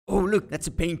look, that's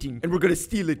a painting. And we're gonna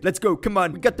steal it. Let's go. Come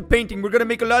on. We got the painting. We're gonna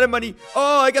make a lot of money.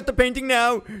 Oh, I got the painting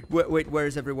now. Wait, where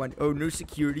is everyone? Oh, no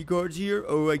security guards here.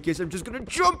 Oh, I guess I'm just gonna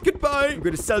jump. Goodbye. I'm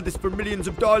gonna sell this for millions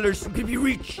of dollars. I'm gonna be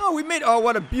rich. Oh, we made, oh,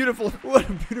 what a beautiful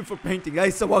painting. That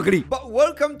is so ugly. But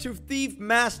welcome to Thief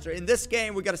Master. In this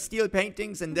game, we gotta steal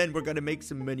paintings and then we're gonna make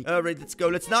some money. All right, let's go.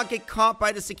 Let's not get caught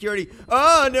by the security.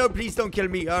 Oh, no, please don't kill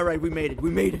me. All right, we made it. We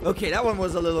made it. Okay, that one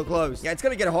was a little close. Yeah, it's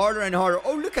gonna get harder and harder.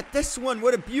 Oh, look at this one.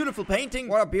 What a beautiful painting.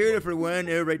 What a beautiful one.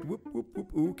 All right, whoop, whoop,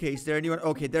 whoop. Okay, is there anyone?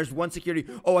 Okay, there's one security.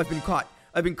 Oh, I've been caught.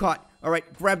 I've been caught. All right,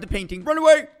 grab the painting. Run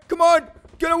away. Come on.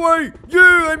 Get away.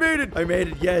 Yeah, I made it. I made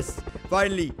it. Yes.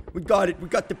 Finally. We got it. We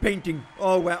got the painting.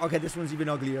 Oh, wow. Okay, this one's even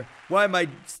uglier. Why am I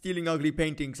stealing ugly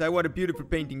paintings? I want a beautiful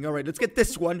painting. All right, let's get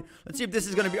this one. Let's see if this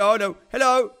is going to be... Oh, no.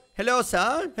 Hello. Hello,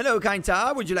 sir. Hello, kind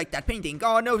sir. Would you like that painting?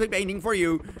 Oh, no painting for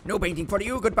you. No painting for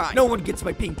you. Goodbye. No one gets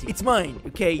my painting. It's mine,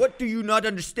 okay? What do you not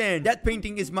understand? That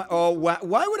painting is my... Oh, why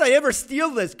would I ever steal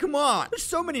this? Come on. There's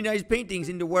so many nice paintings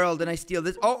in the world, and I steal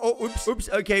this. Oh, oops.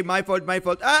 Okay, my fault.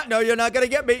 Ah, no, you're not gonna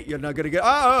get me. You're not gonna get...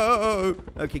 Oh.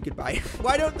 Okay, goodbye.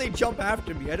 Why don't they jump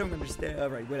after me? I don't understand. All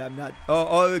right, wait, I'm not...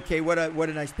 Oh, okay, what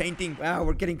a nice painting. Wow,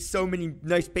 we're getting so many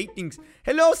nice paintings.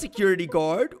 Hello, security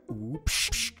guard.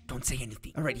 Oops. Don't say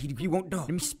anything. All right, he won't know. Let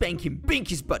me spank him. Bink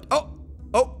his butt. Oh,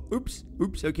 oops.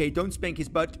 Okay, don't spank his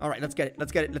butt. All right, let's get it.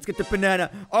 Let's get the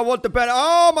banana. I want the banana.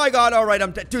 Oh my god. All right,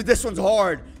 I'm dead. Dude, this one's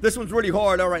hard. This one's really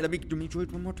hard. All right, let me do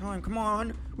it one more time. Come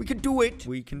on. We can do it.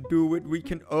 We can do it.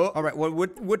 Oh, all right. Well,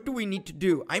 what do we need to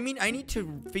do? I mean, I need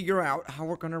to figure out how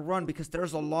we're gonna run because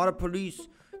there's a lot of police.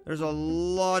 There's a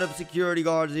lot of security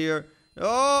guards here.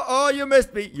 Oh, you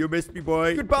missed me. You missed me,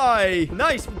 boy. Goodbye.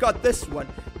 Nice. We got this one.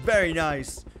 Very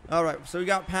nice. All right, so we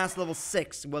got past level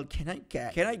 6. Well, can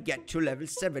I get to level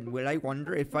 7? Well, I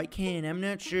wonder if I can. I'm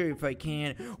not sure if I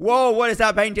can. Whoa, what is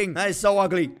that painting? That is so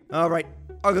ugly. All right,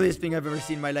 ugliest thing I've ever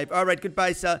seen in my life. All right,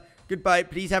 goodbye, sir. Goodbye.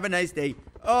 Please have a nice day.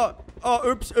 Oh,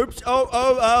 oops.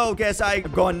 Guess I'm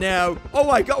gone now. Oh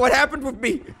my god, what happened with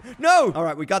me? No. All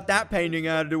right, we got that painting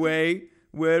out of the way.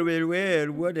 Where?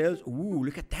 What else? Ooh,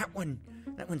 look at that one.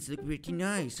 That one's looking pretty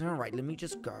nice. All right, let me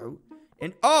just go.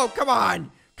 And, oh, come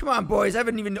on. Come on, boys. I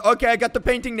haven't even... Okay, I got the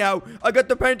painting now.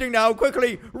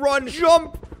 Quickly. Run.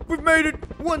 Jump. We've made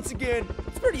it once again.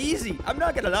 It's pretty easy. I'm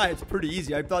not going to lie. It's pretty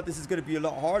easy. I thought this is going to be a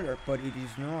lot harder, but it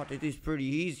is not. It is pretty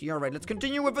easy. All right, let's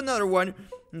continue with another one.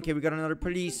 Okay, we got another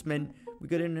policeman.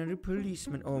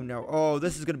 Oh, no. Oh,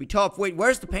 this is going to be tough. Wait,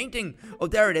 where's the painting? Oh,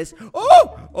 there it is.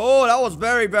 Oh, that was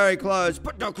very, very close,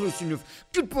 but not close enough.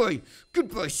 Goodbye,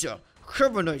 sir.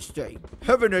 Have a nice day.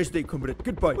 Comrade.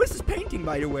 Goodbye. What's this painting,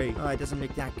 by the way? Oh, it doesn't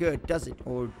look that good, does it?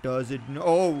 Or does it?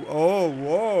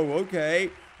 Whoa, okay.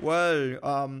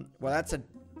 Well, that's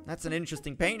an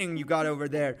interesting painting you got over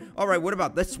there. All right, what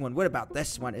about this one?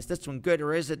 Is this one good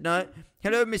or is it not?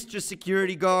 Hello, Mr.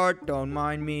 Security Guard. Don't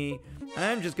mind me.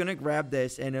 I'm just gonna grab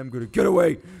this and I'm gonna get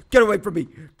away. Get away from me.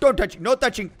 Don't touch. No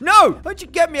touching. No! How'd you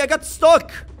get me? I got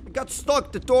stuck.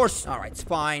 The doors. All right, it's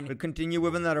fine. We'll continue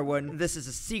with another one. This is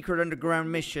a secret underground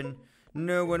mission.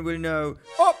 No one will know.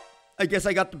 Oh, I guess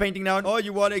I got the painting now. Oh,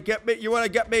 you want to get me? Well,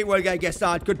 I guess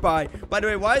not. Goodbye. By the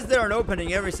way, why is there an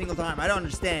opening every single time? I don't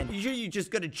understand. Usually you just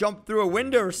gotta jump through a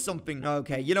window or something.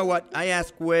 Okay, you know what? I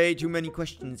ask way too many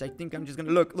questions. I think I'm just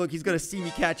gonna look. He's gonna see me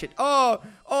catch it. Oh,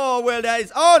 well, that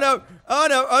is. Oh no.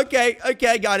 Okay,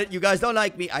 I got it. You guys don't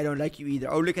like me. I don't like you either.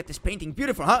 Oh, look at this painting.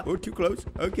 Beautiful, huh? Oh, too close.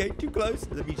 Okay, too close.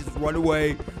 Let me just run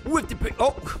away with the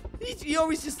Oh, he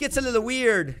always just gets a little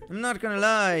weird. I'm not gonna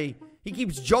lie. He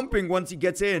keeps jumping once he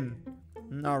gets in.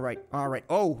 All right.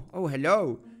 Oh,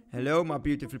 hello. Hello, my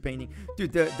beautiful painting.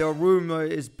 Dude, the room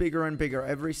is bigger and bigger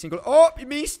every single... Oh,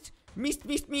 missed.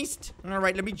 All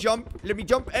right, let me jump.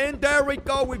 And there we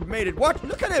go. We've made it. What?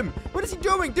 Look at him. What is he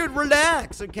doing? Dude,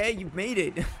 relax. Okay, you've made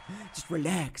it. Just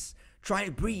relax. Try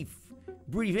to breathe.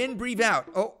 Breathe in, breathe out.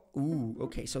 Oh, ooh.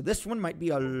 Okay, so this one might be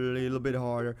a little bit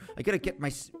harder. I gotta get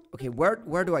my... Okay,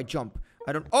 where do I jump?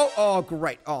 I don't... Oh,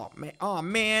 great. Oh,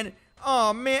 man.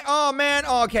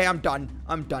 Okay, I'm done.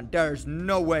 There's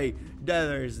no way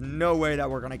that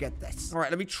we're gonna get this. All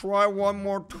right, let me try one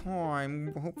more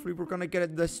time. Hopefully we're gonna get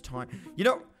it this time. You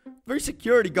know, very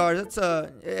security guards.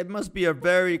 It must be a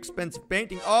very expensive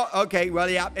painting. Oh, okay. Well,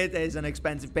 yeah, it is an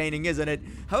expensive painting, isn't it?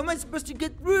 How am I supposed to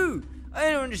get through? I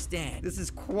don't understand. This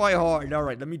is quite hard. All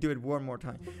right, let me do it one more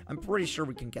time. I'm pretty sure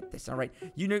we can get this. All right,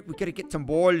 you know, we gotta get some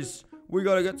balls.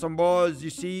 You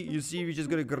see, we just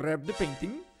gotta grab the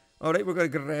painting. All right, we're gonna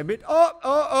grab it.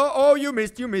 Oh, you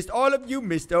missed. All of you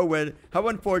missed. Oh, well, how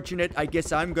unfortunate. I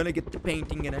guess I'm gonna get the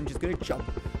painting and I'm just gonna jump.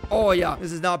 Oh, yeah,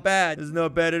 this is not bad. This is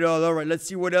not bad at all. All right, let's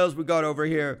see what else we got over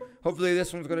here. Hopefully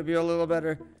this one's gonna be a little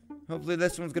better. Hopefully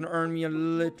this one's gonna earn me a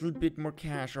little bit more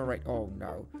cash. All right. Oh,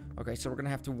 no. Okay, so we're gonna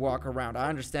have to walk around. I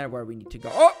understand where we need to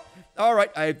go. Oh! All right,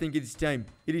 I think it is time.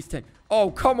 It is time.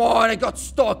 Oh, come on. I got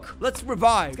stuck. Let's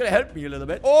revive. It's gonna help me a little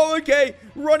bit. Oh, okay.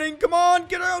 Running. Come on.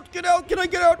 Get out. Get out. Can I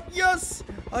get out? Yes.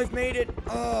 I've made it.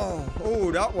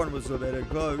 Oh, that one was a bit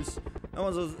close.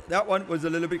 That one was a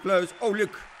little bit close. Oh,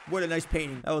 look. What a nice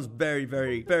painting. That was very,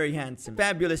 very, very handsome.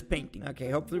 Fabulous painting. Okay,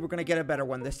 hopefully we're gonna get a better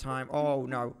one this time. Oh,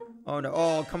 no. Oh, no.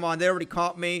 Oh, come on. They already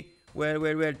caught me.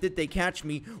 Where did they catch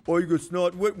me? Oh, you guys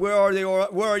not. Where are they?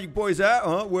 Where are you boys at?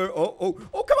 Huh? Where? Oh,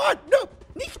 come on. No.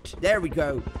 Nicht. There we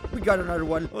go. We got another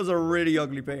one. That was a really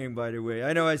ugly painting, by the way.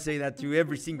 I know I say that to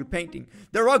every single painting.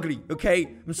 They're ugly, okay?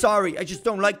 I'm sorry. I just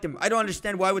don't like them. I don't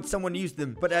understand why would someone use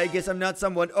them. But I guess I'm not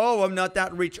someone. Oh, I'm not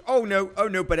that rich. Oh, no.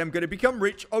 But I'm gonna become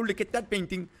rich. Oh, look at that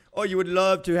painting. Oh, you would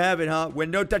love to have it, huh? When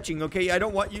no touching, okay? I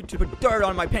don't want you to put dirt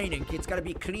on my painting. It's gotta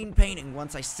be a clean painting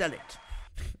once I sell it.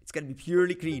 It's gonna be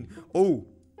purely clean. Oh.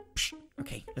 Psh.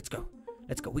 Okay, let's go.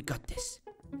 Let's go. We got this.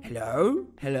 Hello?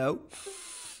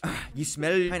 You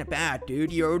smell kind of bad, dude.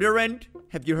 Deodorant?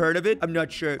 Have you heard of it? I'm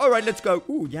not sure. All right, let's go.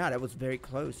 Ooh, yeah, that was very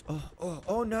close.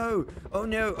 Oh no.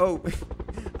 Oh,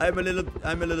 I'm a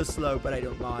little slow, but I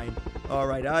don't mind. All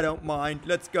right, I don't mind.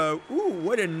 Let's go. Ooh,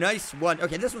 what a nice one.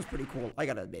 Okay, this one's pretty cool. I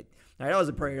gotta admit. All right, that was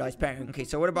a pretty nice painting. Okay,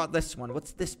 so what about this one?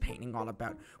 What's this painting all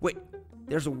about? Wait,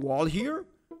 there's a wall here?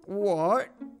 What?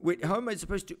 Wait, how am I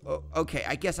supposed to? Oh, okay,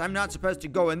 I guess I'm not supposed to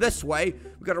go in this way.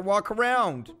 We gotta walk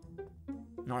around.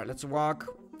 All right, let's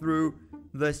walk through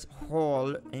this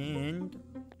hall and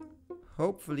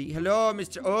hopefully... Hello,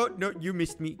 Mr. Oh, no, you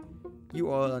missed me.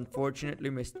 You all unfortunately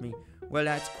missed me. Well,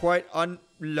 that's quite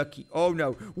unlucky. Oh,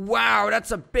 no. Wow,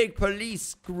 that's a big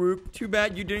police group. Too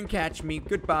bad you didn't catch me.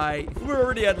 Goodbye. We're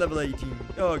already at level 18.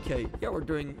 Okay. Yeah, we're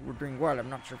doing well. I'm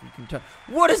not sure if you can tell.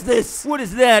 What is this? What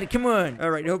is that? Come on. All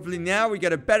right, hopefully now we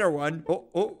got a better one.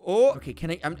 Oh. Okay,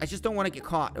 I just don't want to get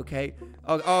caught, okay?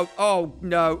 Oh,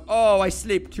 no. Oh, I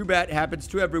slipped. Too bad. It happens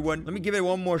to everyone. Let me give it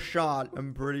one more shot.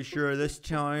 I'm pretty sure this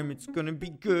time it's gonna be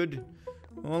good.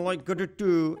 All I gotta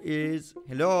do is...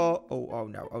 Hello? Oh,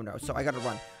 no. So I gotta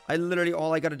run.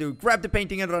 All I gotta do, grab the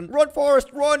painting and run. Run,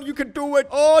 Forrest, run. You can do it.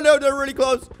 Oh, no, they're really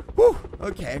close. Whew.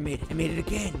 Okay, I made it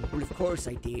again. Well, of course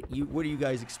I did. What do you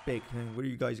guys expect? Huh? What are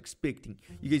you guys expecting?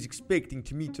 You guys expecting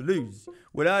me to lose?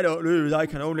 When I don't lose, I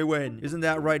can only win. Isn't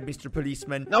that right, Mr.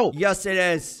 Policeman? No. Yes, it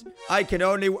is. I can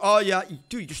only... Oh, yeah.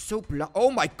 Dude, you're so blind.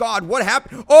 Oh, my God. What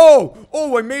happened? Oh,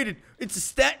 I made it. It's a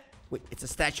stat... Wait, it's a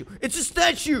statue. It's a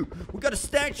statue! We got a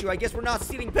statue. I guess we're not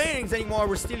stealing paintings anymore.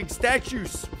 We're stealing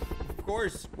statues. Of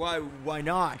course. Why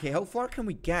not? Okay, how far can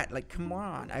we get? Like, come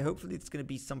on. Hopefully it's gonna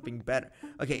be something better.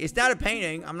 Okay, is that a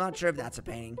painting? I'm not sure if that's a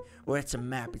painting. Or it's a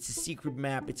map. It's a secret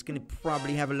map. It's gonna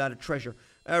probably have a lot of treasure.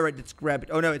 Alright, let's grab it.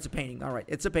 Oh, no, it's a painting. Alright,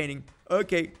 it's a painting.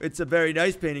 Okay, it's a very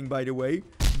nice painting, by the way.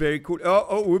 Very cool.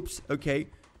 Oh, whoops. Okay.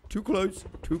 Too close.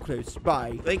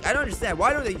 Bye. Like, I don't understand.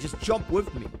 Why don't they just jump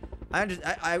with me? I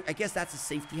guess that's a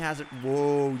safety hazard.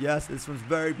 Whoa, yes, this one's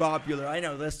very popular. I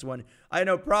know this one. I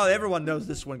know probably everyone knows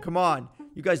this one. Come on.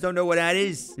 You guys don't know what that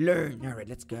is? Learn. All right,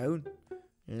 let's go.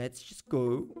 Let's just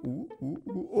go. Ooh.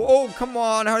 Oh, come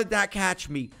on. How did that catch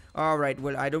me? All right,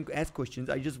 well, I don't ask questions.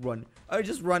 I just run.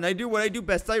 I do what I do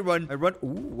best. I run.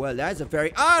 Ooh, well, that's a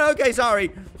very... okay,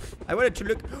 sorry. I wanted to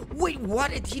look... Wait,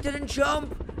 what? He didn't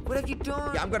jump? What have you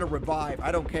done? Yeah, I'm gonna revive.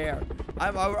 I don't care.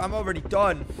 I'm already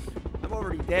done. I'm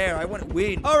already there. I want to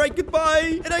win. All right,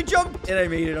 goodbye. And I jumped. And I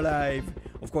made it alive.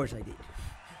 Of course I did.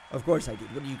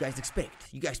 What do you guys expect?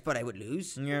 You guys thought I would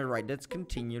lose? Yeah, right. Let's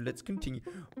continue.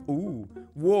 Ooh.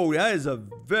 Whoa, that is a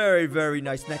very, very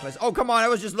nice necklace. Oh, come on. I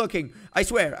was just looking. I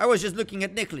swear. I was just looking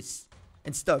at necklace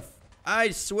and stuff.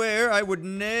 I swear I would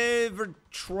never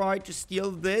try to steal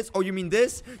this. Oh, you mean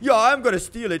this? Yeah, I'm gonna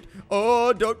steal it.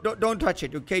 Oh, don't touch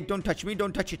it, okay? Don't touch me.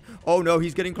 Don't touch it. Oh, no.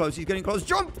 He's getting close.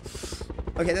 Jump!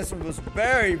 Okay, this one was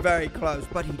very, very close,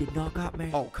 but he did not got me.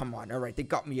 Oh, come on. All right, they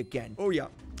got me again. Oh, yeah.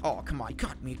 Oh, come on. He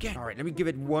got me again. All right, let me give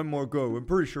it one more go. I'm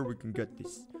pretty sure we can get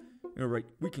this. All right,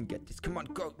 we can get this. Come on,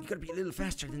 go. You gotta be a little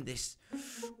faster than this.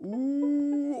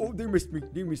 Ooh, oh, they missed me.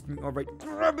 All right,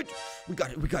 grab it. We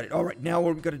got it. All right, now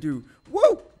what we gotta do?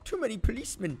 Whoa, too many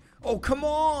policemen. Oh, come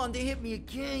on. They hit me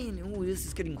again. Oh, this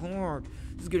is getting hard.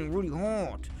 This is getting really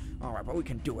hard. All right, but we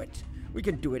can do it.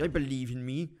 I believe in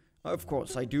me. Of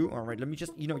course I do. All right, let me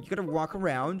just, you gotta walk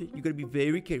around. You gotta be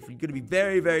very careful. You gotta be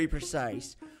very, very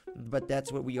precise. But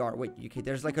that's what we are. Wait, okay,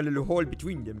 there's like a little hole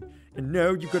between them. And now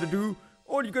all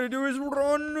you gotta do is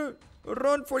run.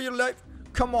 Run for your life.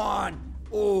 Come on.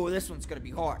 Oh, this one's gonna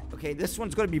be hard. Okay, this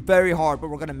one's gonna be very hard, but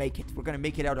we're gonna make it. We're gonna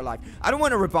make it out alive. I don't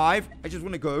want to revive. I just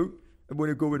want to go. I want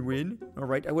to go and win. All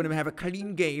right. I want to have a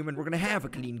clean game, and we're going to have a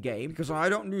clean game because I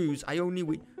don't lose. I only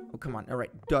win. Oh, come on. All right.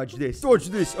 Dodge this. Dodge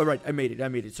this. All right. I made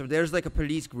it. So there's like a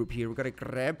police group here. We got to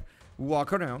grab,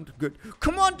 walk around. Good.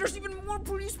 Come on. There's even more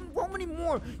policemen. How many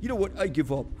more? You know what? I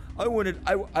give up. I want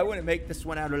to make this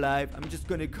one out alive. I'm just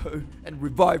going to go and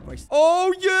revive myself.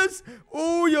 Oh, yes.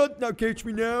 Oh, yeah. Now catch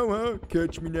me now, huh?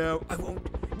 Catch me now. I won't.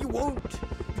 You won't.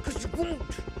 Because you won't.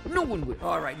 No one will.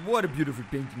 All right, what a beautiful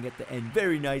painting at the end.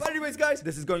 Very nice. But anyways, guys,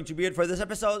 this is going to be it for this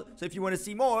episode. So if you want to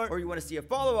see more or you want to see a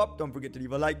follow-up, don't forget to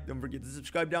leave a like. Don't forget to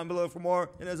subscribe down below for more.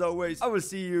 And as always, I will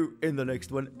see you in the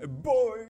next one. Bye.